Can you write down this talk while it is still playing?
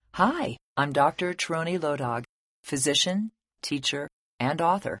Hi, I'm Dr. Healthy Lowdown, physician, teacher, and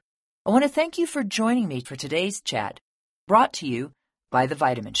author. I want to thank you for joining me for today's chat, brought to you by The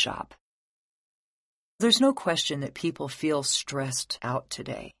Vitamin Shop. There's no question that people feel stressed out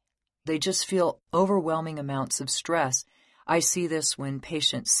today. They just feel overwhelming amounts of stress. I see this when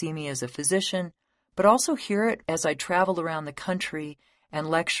patients see me as a physician, but also hear it as I travel around the country and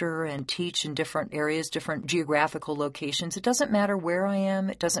lecture and teach in different areas, different geographical locations. It doesn't matter where I am.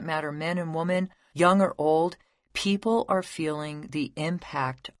 It doesn't matter men and women, young or old. People are feeling the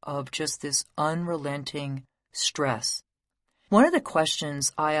impact of just this unrelenting stress. One of the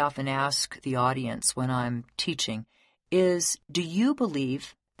questions I often ask the audience when I'm teaching is, do you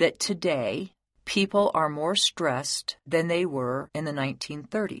believe that today people are more stressed than they were in the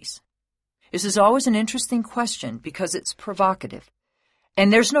 1930s? This is always an interesting question because it's provocative.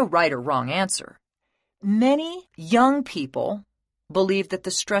 And there's no right or wrong answer. Many young people believe that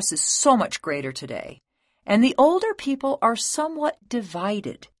the stress is so much greater today, and the older people are somewhat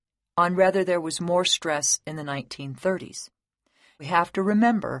divided on whether there was more stress in the 1930s. We have to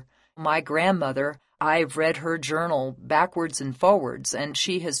remember, my grandmother, I've read her journal backwards and forwards, and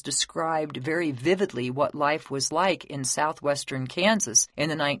she has described very vividly what life was like in southwestern Kansas in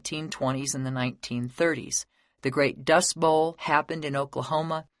the 1920s and the 1930s. The Great Dust Bowl happened in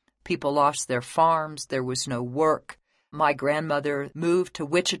Oklahoma. People lost their farms. There was no work. My grandmother moved to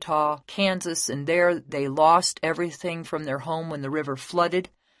Wichita, Kansas, and there they lost everything from their home when the river flooded.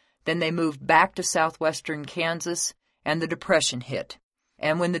 Then they moved back to southwestern Kansas, and the Depression hit.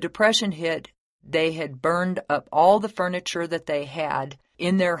 And when the Depression hit, they had burned up all the furniture that they had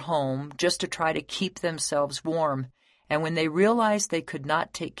in their home just to try to keep themselves warm. And when they realized they could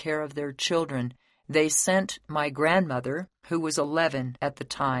not take care of their children, they sent my grandmother, who was 11 at the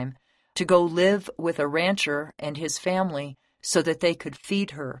time, to go live with a rancher and his family so that they could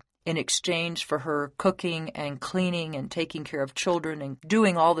feed her in exchange for her cooking and cleaning and taking care of children and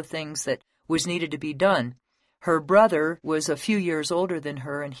doing all the things that was needed to be done. Her brother was a few years older than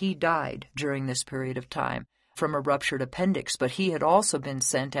her, and he died during this period of time from a ruptured appendix, but he had also been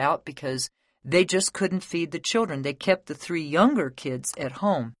sent out because they just couldn't feed the children. They kept the 3 younger kids at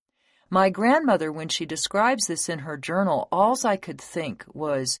home. My grandmother, when she describes this in her journal, all I could think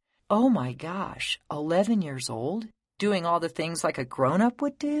was, oh my gosh, 11 years old, doing all the things like a grown-up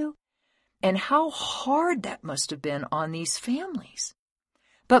would do? And how hard that must have been on these families.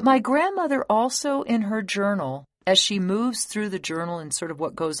 But my grandmother also in her journal, as she moves through the journal and sort of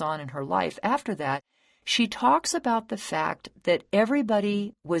what goes on in her life after that, she talks about the fact that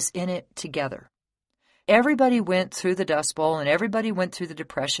everybody was in it together. Everybody went through the Dust Bowl, and everybody went through the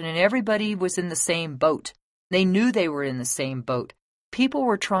Depression, and everybody was in the same boat. They knew they were in the same boat. People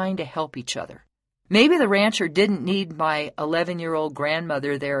were trying to help each other. Maybe the rancher didn't need my 11-year-old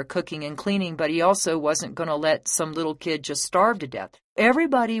grandmother there cooking and cleaning, but he also wasn't going to let some little kid just starve to death.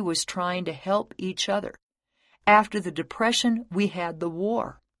 Everybody was trying to help each other. After the Depression, we had the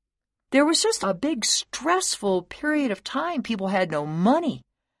war. There was just a big stressful period of time. People had no money,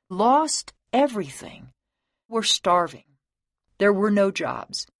 lost everything, were starving. There were no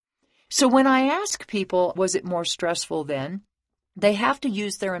jobs. So when I ask people, was it more stressful then? They have to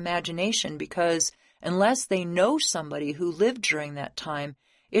use their imagination because unless they know somebody who lived during that time,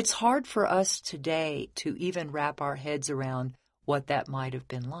 it's hard for us today to even wrap our heads around what that might have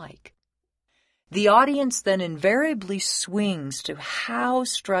been like. The audience then invariably swings to how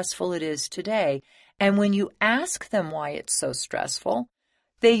stressful it is today, and when you ask them why it's so stressful,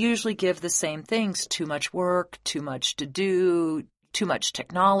 they usually give the same things: too much work, too much to do, too much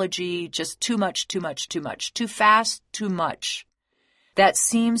technology, just too much, too much, too much, too fast, too much. That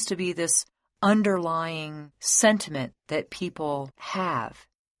seems to be this underlying sentiment that people have.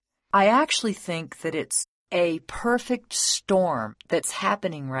 I actually think that it's a perfect storm that's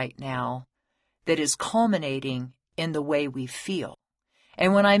happening right now that is culminating in the way we feel.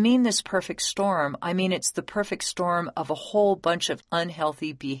 And when I mean this perfect storm, I mean it's the perfect storm of a whole bunch of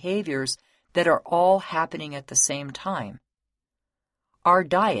unhealthy behaviors that are all happening at the same time. Our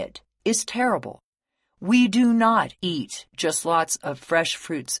diet is terrible. We do not eat just lots of fresh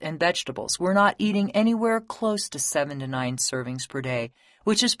fruits and vegetables. We're not eating anywhere close to 7 to 9 servings per day,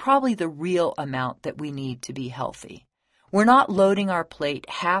 which is probably the real amount that we need to be healthy. We're not loading our plate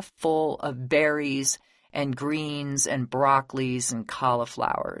half full of berries and greens and broccolis and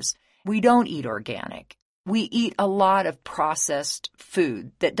cauliflowers. We don't eat organic. We eat a lot of processed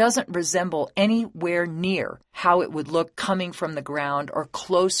food that doesn't resemble anywhere near how it would look coming from the ground or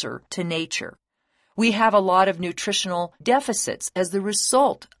closer to nature. We have a lot of nutritional deficits as the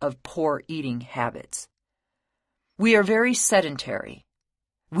result of poor eating habits. We are very sedentary.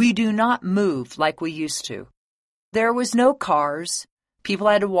 We do not move like we used to. There was no cars. People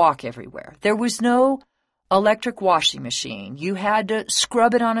had to walk everywhere. There was no electric washing machine. You had to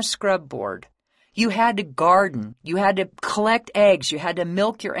scrub it on a scrub board. You had to garden. You had to collect eggs. You had to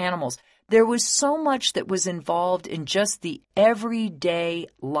milk your animals. There was so much that was involved in just the everyday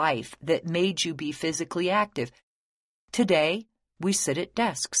life that made you be physically active. Today, we sit at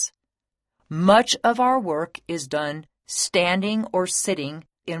desks. Much of our work is done standing or sitting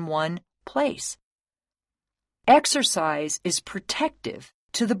in one place. Exercise is protective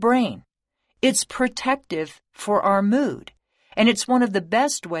to the brain. It's protective for our mood, and it's one of the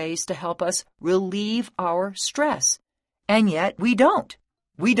best ways to help us relieve our stress. And yet we don't.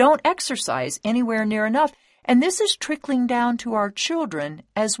 We don't exercise anywhere near enough, and this is trickling down to our children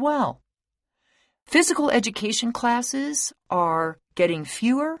as well. Physical education classes are getting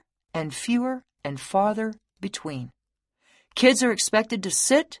fewer and fewer and farther between. Kids are expected to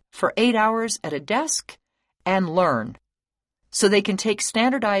sit for 8 hours at a desk and learn, so they can take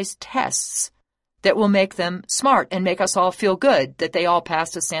standardized tests that will make them smart and make us all feel good that they all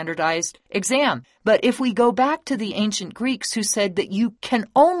passed a standardized exam. But if we go back to the ancient Greeks who said that you can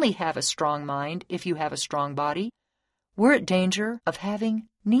only have a strong mind if you have a strong body, we're at danger of having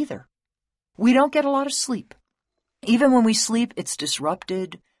neither. We don't get a lot of sleep. Even when we sleep, it's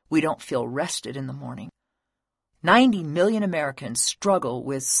disrupted. We don't feel rested in the morning. 90 million Americans struggle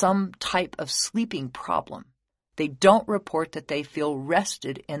with some type of sleeping problem. They don't report that they feel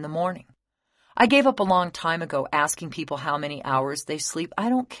rested in the morning. I gave up a long time ago asking people how many hours they sleep. I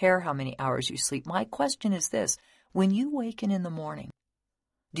don't care how many hours you sleep. My question is this: when you waken in the morning,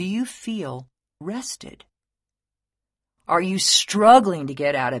 do you feel rested? Are you struggling to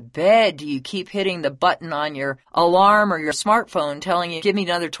get out of bed? Do you keep hitting the button on your alarm or your smartphone telling you, give me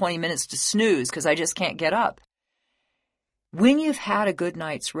another 20 minutes to snooze because I just can't get up? When you've had a good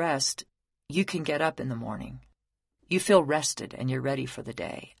night's rest, you can get up in the morning. You feel rested and you're ready for the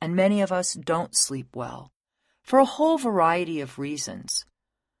day. And many of us don't sleep well for a whole variety of reasons.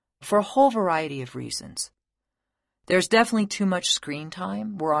 There's definitely too much screen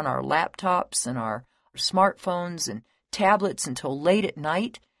time. We're on our laptops and our smartphones and tablets until late at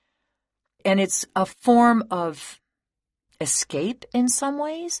night. And it's a form of escape in some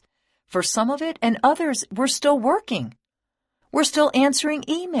ways for some of it. And others, we're still working. We're still answering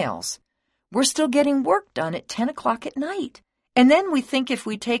emails. We're still getting work done at 10 o'clock at night. And then we think if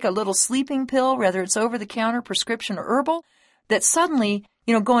we take a little sleeping pill, whether it's over-the-counter, prescription, or herbal, that suddenly,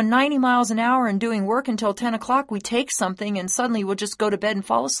 going 90 miles an hour and doing work until 10 o'clock, we take something and suddenly we'll just go to bed and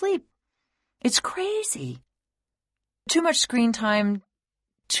fall asleep. It's crazy. Too much screen time,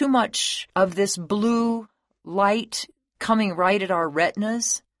 too much of this blue light coming right at our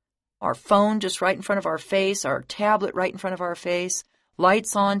retinas, our phone just right in front of our face, our tablet right in front of our face,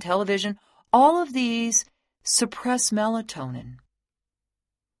 lights on, television. All of these suppress melatonin.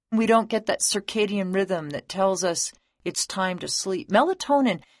 We don't get that circadian rhythm that tells us it's time to sleep.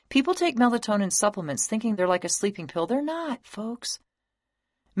 Melatonin, people take melatonin supplements thinking they're like a sleeping pill. They're not, folks.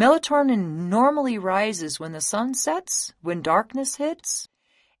 Melatonin normally rises when the sun sets, when darkness hits,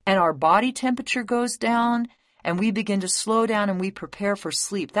 and our body temperature goes down, and we begin to slow down and we prepare for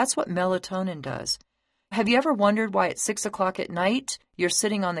sleep. That's what melatonin does. Have you ever wondered why at 6 o'clock at night you're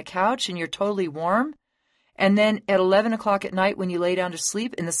sitting on the couch and you're totally warm, and then at 11 o'clock at night when you lay down to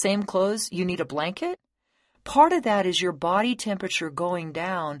sleep in the same clothes you need a blanket? Part of that is your body temperature going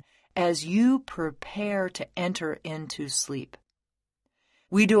down as you prepare to enter into sleep.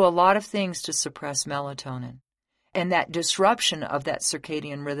 We do a lot of things to suppress melatonin, and that disruption of that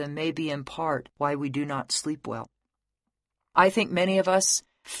circadian rhythm may be in part why we do not sleep well. I think many of us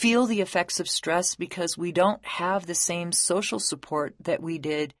feel the effects of stress because we don't have the same social support that we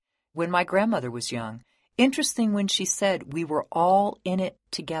did when my grandmother was young. Interesting when she said we were all in it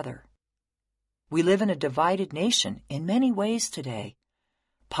together. We live in a divided nation in many ways today.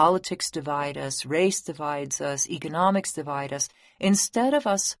 Politics divide us, race divides us, economics divide us. Instead of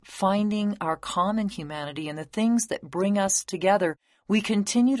us finding our common humanity and the things that bring us together, we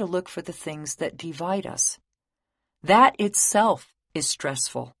continue to look for the things that divide us. That itself is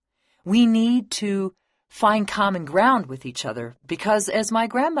stressful. We need to find common ground with each other because, as my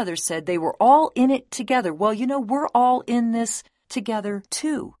grandmother said, they were all in it together. Well, we're all in this together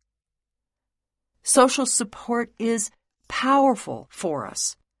too. Social support is powerful for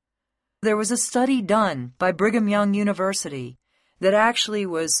us. There was a study done by Brigham Young University that actually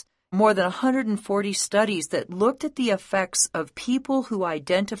was more than 140 studies that looked at the effects of people who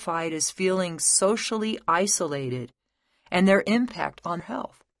identified as feeling socially isolated and their impact on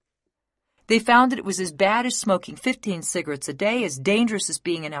health. They found that it was as bad as smoking 15 cigarettes a day, as dangerous as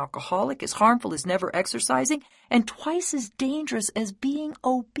being an alcoholic, as harmful as never exercising, and twice as dangerous as being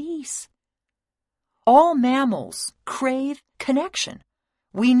obese. All mammals crave connection.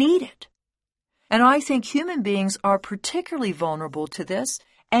 We need it. And I think human beings are particularly vulnerable to this,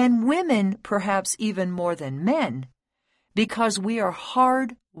 and women perhaps even more than men, because we are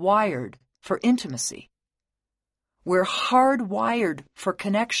hardwired for intimacy. We're hardwired for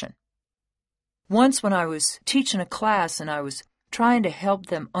connection. Once when I was teaching a class and I was trying to help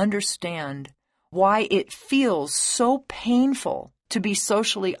them understand why it feels so painful to be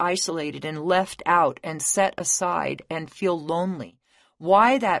socially isolated and left out and set aside and feel lonely,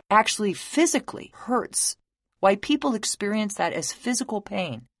 why that actually physically hurts, why people experience that as physical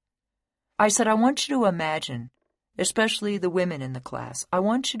pain. I said, I want you to imagine, especially the women in the class, I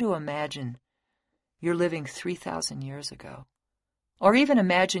want you to imagine you're living 3,000 years ago, or even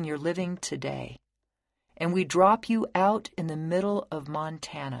imagine you're living today, and we drop you out in the middle of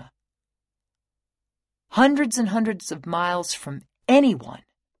Montana, hundreds and hundreds of miles from anyone,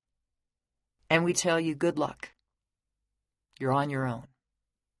 and we tell you, good luck. You're on your own.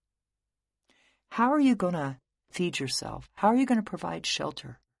 How are you going to feed yourself? How are you going to provide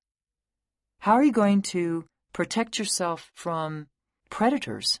shelter? How are you going to protect yourself from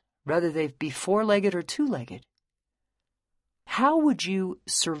predators, whether they be four-legged or two-legged? How would you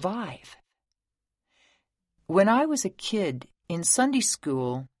survive? When I was a kid in Sunday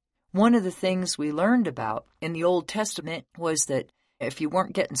school, one of the things we learned about in the Old Testament was that if you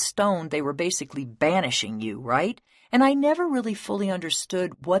weren't getting stoned, they were basically banishing you, right? And I never really fully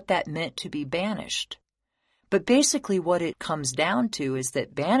understood what that meant to be banished. But basically what it comes down to is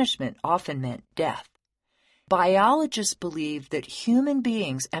that banishment often meant death. Biologists believe that human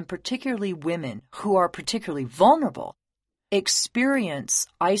beings, and particularly women who are particularly vulnerable, experience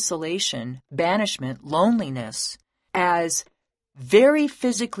isolation, banishment, loneliness as very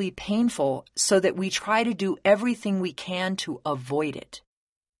physically painful, so that we try to do everything we can to avoid it.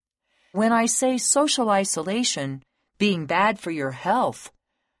 When I say social isolation being bad for your health,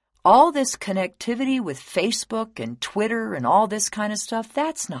 all this connectivity with Facebook and Twitter and all this kind of stuff,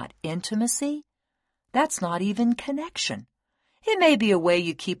 that's not intimacy. That's not even connection. It may be a way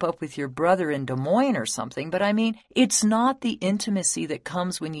you keep up with your brother in Des Moines or something, but I mean, it's not the intimacy that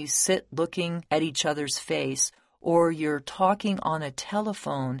comes when you sit looking at each other's face, or you're talking on a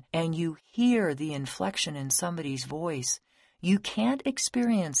telephone and you hear the inflection in somebody's voice. You can't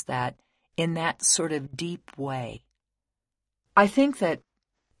experience that in that sort of deep way. I think that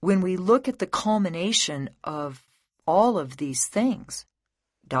when we look at the culmination of all of these things,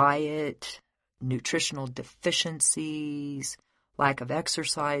 diet, nutritional deficiencies, lack of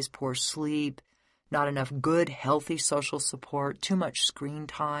exercise, poor sleep, not enough good, healthy social support, too much screen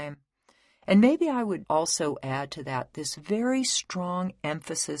time. And maybe I would also add to that this very strong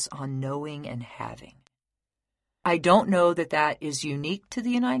emphasis on knowing and having. I don't know that that is unique to the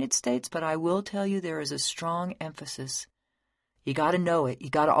United States, but I will tell you there is a strong emphasis. You got to know it.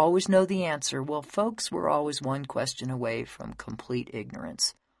 You got to always know the answer. Well, folks, we're always one question away from complete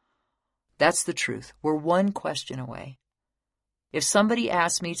ignorance. That's the truth. We're one question away. If somebody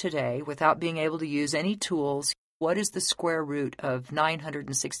asked me today, without being able to use any tools, what is the square root of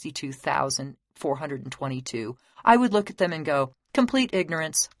 962,422? I would look at them and go, complete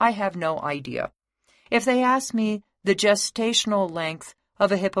ignorance. I have no idea. If they asked me the gestational length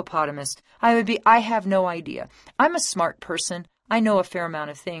of a hippopotamus, I have no idea. I'm a smart person. I know a fair amount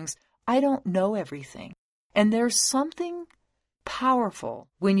of things. I don't know everything. And there's something powerful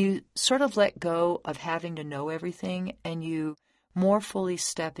when you sort of let go of having to know everything and you more fully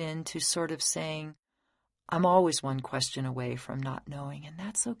step into sort of saying, I'm always one question away from not knowing, and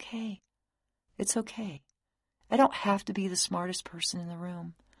that's okay. It's okay. I don't have to be the smartest person in the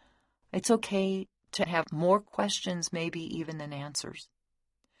room. It's okay to have more questions maybe even than answers.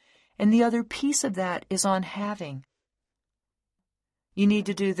 And the other piece of that is on having. You need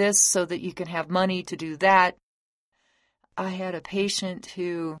to do this so that you can have money to do that. I had a patient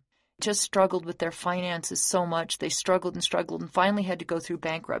who just struggled with their finances so much. They struggled and finally had to go through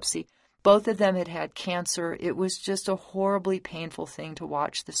bankruptcy. Both of them had had cancer. It was just a horribly painful thing to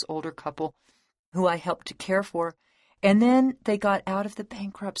watch this older couple who I helped to care for. And then they got out of the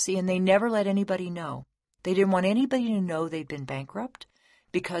bankruptcy and they never let anybody know. They didn't want anybody to know they'd been bankrupt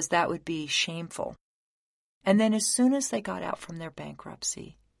because that would be shameful. And then as soon as they got out from their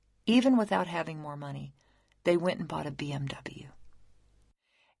bankruptcy, even without having more money, they went and bought a BMW.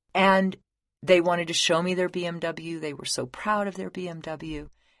 And they wanted to show me their BMW. They were so proud of their BMW.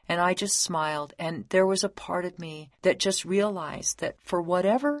 And I just smiled, and there was a part of me that just realized that for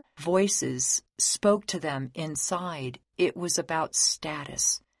whatever voices spoke to them inside, it was about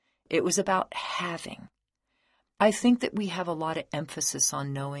status. It was about having. I think that we have a lot of emphasis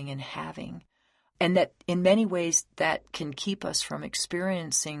on knowing and having, and that in many ways that can keep us from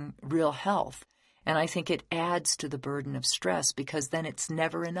experiencing real health. And I think it adds to the burden of stress because then it's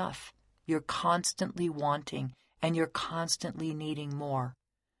never enough. You're constantly wanting, and you're constantly needing more.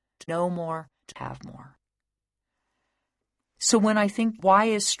 To know more, to have more. So when I think, why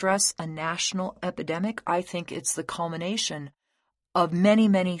is stress a national epidemic? I think it's the culmination of many,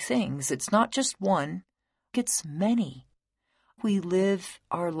 many things. It's not just one, it's many. We live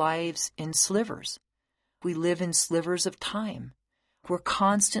our lives in slivers. We live in slivers of time. We're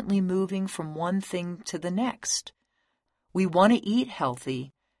constantly moving from one thing to the next. We want to eat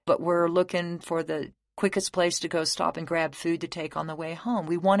healthy, but we're looking for the quickest place to go stop and grab food to take on the way home.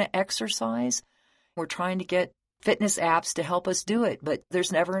 We want to exercise. We're trying to get fitness apps to help us do it, but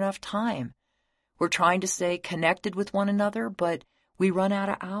there's never enough time. We're trying to stay connected with one another, but we run out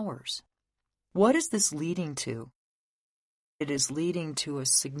of hours. What is this leading to? It is leading to a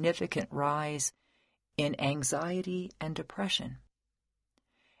significant rise in anxiety and depression.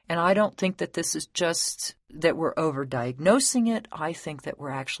 And I don't think that this is just that we're overdiagnosing it. I think that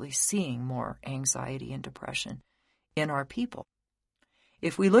we're actually seeing more anxiety and depression in our people.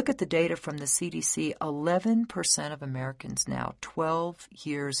 If we look at the data from the CDC, 11% of Americans now, 12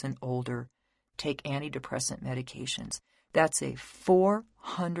 years and older, take antidepressant medications. That's a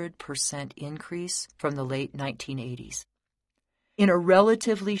 400% increase from the late 1980s. In a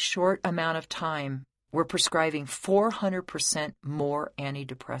relatively short amount of time, we're prescribing 400% more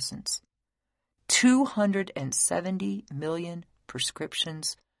antidepressants. 270 million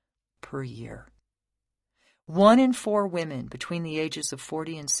prescriptions per year. 1 in 4 women between the ages of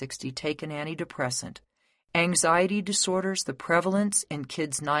 40 and 60 take an antidepressant. Anxiety disorders, the prevalence in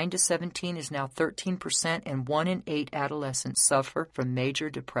kids 9 to 17 is now 13%, and 1 in 8 adolescents suffer from major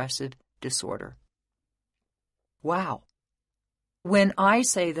depressive disorder. Wow. When I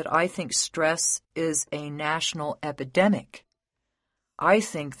say that I think stress is a national epidemic, I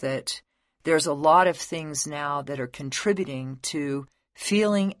think that there's a lot of things now that are contributing to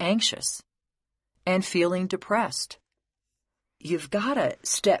feeling anxious and feeling depressed. You've got to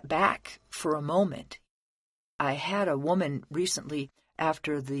step back for a moment. I had a woman recently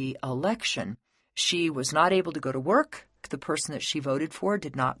after the election. She was not able to go to work. The person that she voted for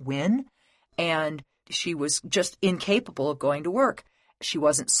did not win, and she was just incapable of going to work. She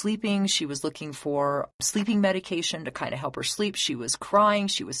wasn't sleeping. She was looking for sleeping medication to kind of help her sleep. She was crying.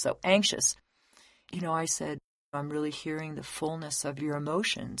 She was so anxious. I said, I'm really hearing the fullness of your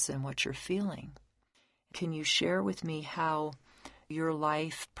emotions and what you're feeling. Can you share with me how your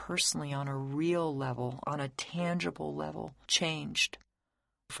life personally on a real level, on a tangible level, changed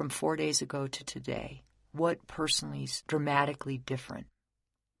from 4 days ago to today? What personally is dramatically different?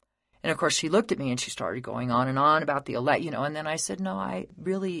 And of course, she looked at me and she started going on and on about the election, and then I said, no, I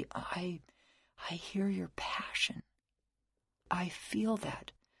hear your passion. I feel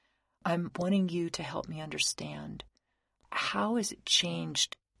that. I'm wanting you to help me understand. How has it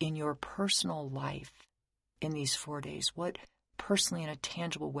changed in your personal life in these 4 days? What personally in a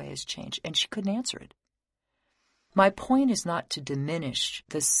tangible way has changed? And she couldn't answer it. My point is not to diminish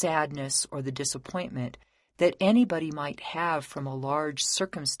the sadness or the disappointment that anybody might have from a large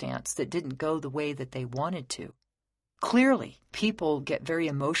circumstance that didn't go the way that they wanted to. Clearly, people get very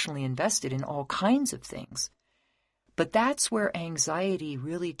emotionally invested in all kinds of things. But that's where anxiety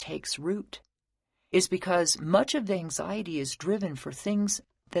really takes root, is because much of the anxiety is driven for things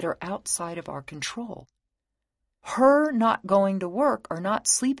that are outside of our control. Her not going to work or not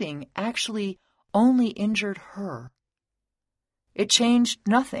sleeping actually only injured her. It changed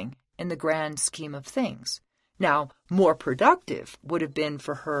nothing in the grand scheme of things. Now, more productive would have been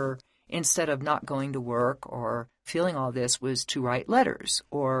for her, instead of not going to work or feeling all this, was to write letters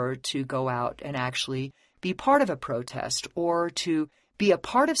or to go out and actually be part of a protest or to be a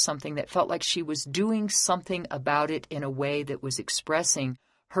part of something that felt like she was doing something about it in a way that was expressing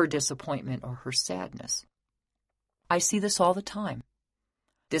her disappointment or her sadness. I see this all the time.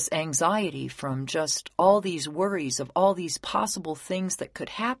 This anxiety from just all these worries of all these possible things that could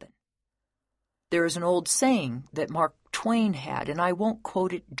happen. There is an old saying that Mark Twain had, and I won't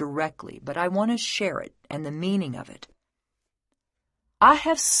quote it directly, but I want to share it and the meaning of it. I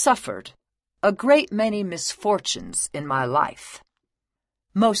have suffered a great many misfortunes in my life,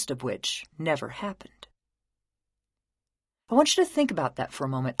 most of which never happened. I want you to think about that for a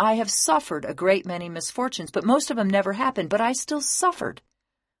moment. I have suffered a great many misfortunes, but most of them never happened, but I still suffered.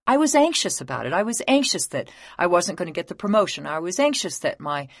 I was anxious about it. I was anxious that I wasn't going to get the promotion. I was anxious that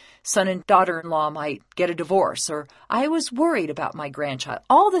my son and daughter-in-law might get a divorce, or I was worried about my grandchild.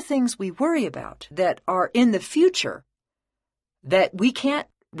 All the things we worry about that are in the future that we can't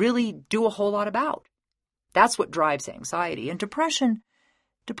really do a whole lot about. That's what drives anxiety. And depression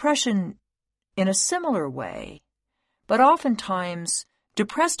in a similar way, but oftentimes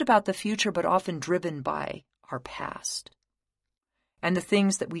depressed about the future, but often driven by our past. And the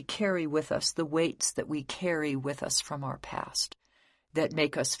things that we carry with us, the weights that we carry with us from our past that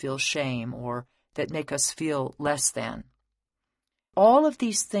make us feel shame or that make us feel less than. All of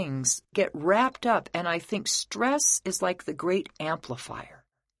these things get wrapped up, and I think stress is like the great amplifier.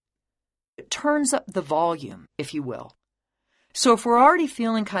 It turns up the volume, if you will. So if we're already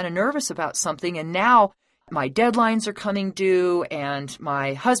feeling kind of nervous about something, and now my deadlines are coming due, and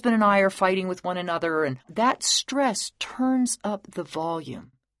my husband and I are fighting with one another, and that stress turns up the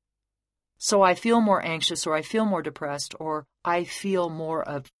volume. So I feel more anxious, or I feel more depressed, or I feel more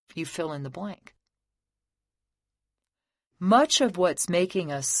of, you fill in the blank. Much of what's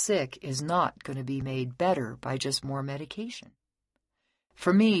making us sick is not going to be made better by just more medication.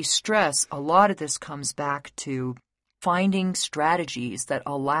 For me, stress, a lot of this comes back to finding strategies that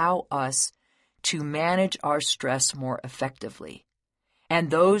allow us to manage our stress more effectively.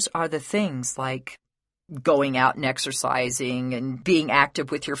 And those are the things like going out and exercising and being active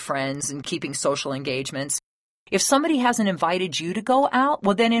with your friends and keeping social engagements. If somebody hasn't invited you to go out,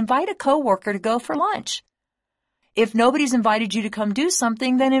 well, then invite a coworker to go for lunch. If nobody's invited you to come do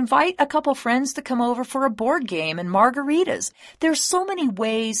something, then invite a couple friends to come over for a board game and margaritas. There's so many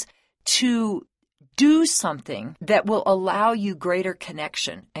ways to do something that will allow you greater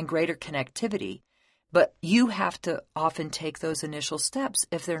connection and greater connectivity, but you have to often take those initial steps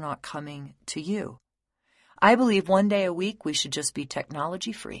if they're not coming to you. I believe one day a week we should just be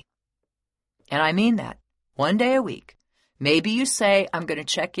technology free. And I mean that. One day a week. Maybe you say, I'm going to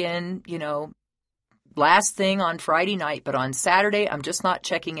check in, last thing on Friday night, but on Saturday, I'm just not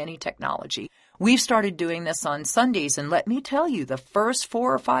checking any technology. We've started doing this on Sundays, and let me tell you, the first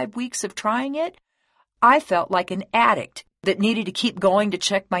 4 or 5 weeks of trying it, I felt like an addict that needed to keep going to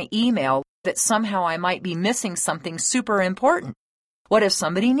check my email, that somehow I might be missing something super important. What if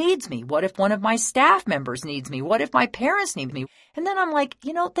somebody needs me? What if one of my staff members needs me? What if my parents need me? And then I'm like,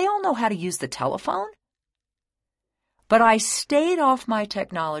 they all know how to use the telephone. But I stayed off my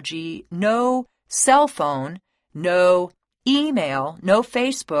technology, no cell phone, no email, no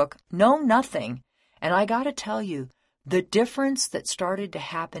Facebook, no nothing. And I got to tell you, the difference that started to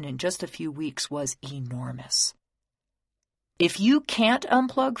happen in just a few weeks was enormous. If you can't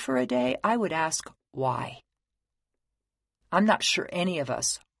unplug for a day, I would ask why. I'm not sure any of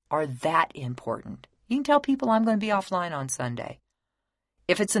us are that important. You can tell people I'm going to be offline on Sunday.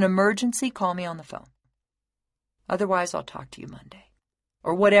 If it's an emergency, call me on the phone. Otherwise, I'll talk to you Monday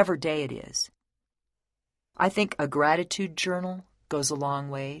or whatever day it is. I think a gratitude journal goes a long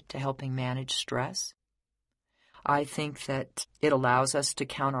way to helping manage stress. I think that it allows us to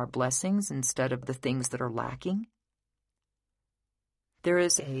count our blessings instead of the things that are lacking. There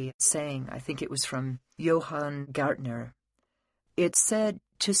is a saying, I think it was from Johann Gartner. It said,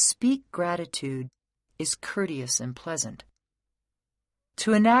 to speak gratitude is courteous and pleasant.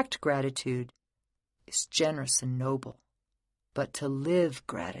 To enact gratitude is generous and noble. But to live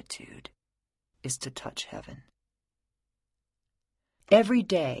gratitude is to touch heaven. Every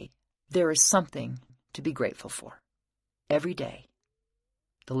day, there is something to be grateful for. Every day.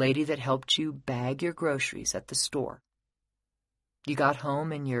 The lady that helped you bag your groceries at the store. You got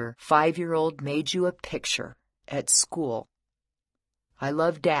home and your 5-year-old made you a picture at school. I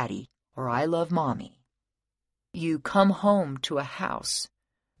love Daddy, or I love Mommy. You come home to a house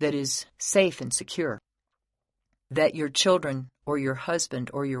that is safe and secure. That your children or your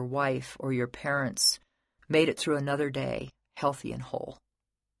husband or your wife or your parents made it through another day healthy and whole.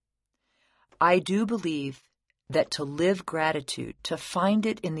 I do believe that to live gratitude, to find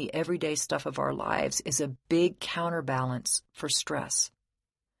it in the everyday stuff of our lives, is a big counterbalance for stress.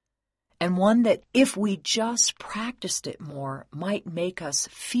 And one that, if we just practiced it more, might make us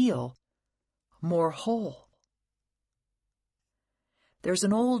feel more whole. There's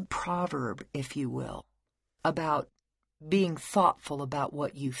an old proverb, if you will, about being thoughtful about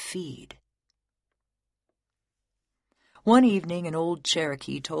what you feed. One evening, an old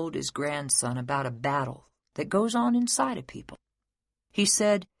Cherokee told his grandson about a battle that goes on inside of people. He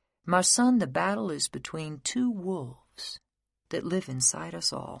said, "My son, the battle is between 2 wolves that live inside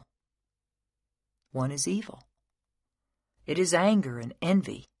us all. One is evil. It is anger and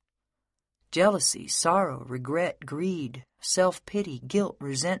envy. jealousy, sorrow, regret, greed, self-pity, guilt,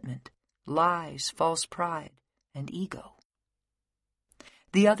 resentment, lies, false pride, and ego.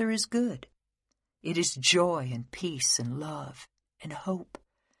 The other is good. It is joy and peace and love and hope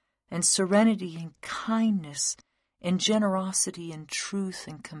and serenity and kindness and generosity and truth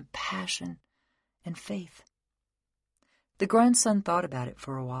and compassion and faith. The grandson thought about it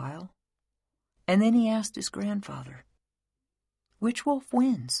for a while, and then he asked his grandfather, "Which wolf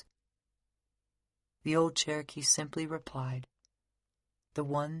wins?" The old Cherokee simply replied, "The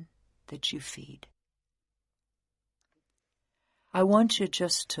one that you feed." I want you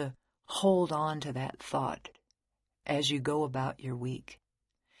just to hold on to that thought as you go about your week.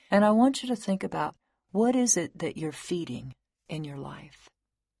 And I want you to think about, what is it that you're feeding in your life?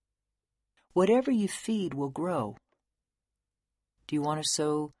 Whatever you feed will grow. Do you want to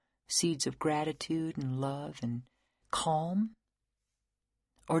sow seeds of gratitude and love and calm?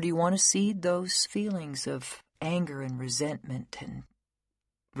 Or do you want to seed those feelings of anger and resentment and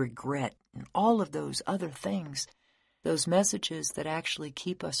regret and all of those other things, those messages that actually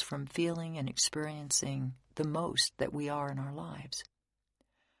keep us from feeling and experiencing the most that we are in our lives?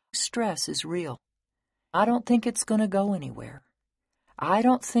 Stress is real. I don't think it's going to go anywhere. I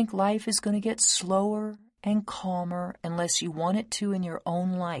don't think life is going to get slower and calmer unless you want it to in your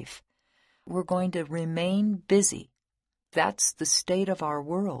own life. We're going to remain busy. That's the state of our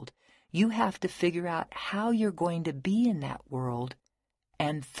world. You have to figure out how you're going to be in that world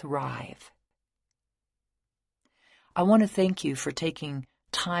and thrive. I want to thank you for taking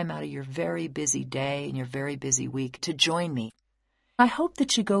time out of your very busy day and your very busy week to join me. I hope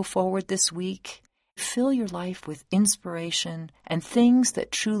that you go forward this week, fill your life with inspiration and things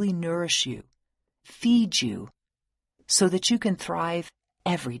that truly nourish you, feed you, so that you can thrive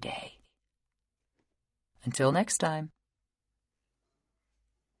every day. Until next time.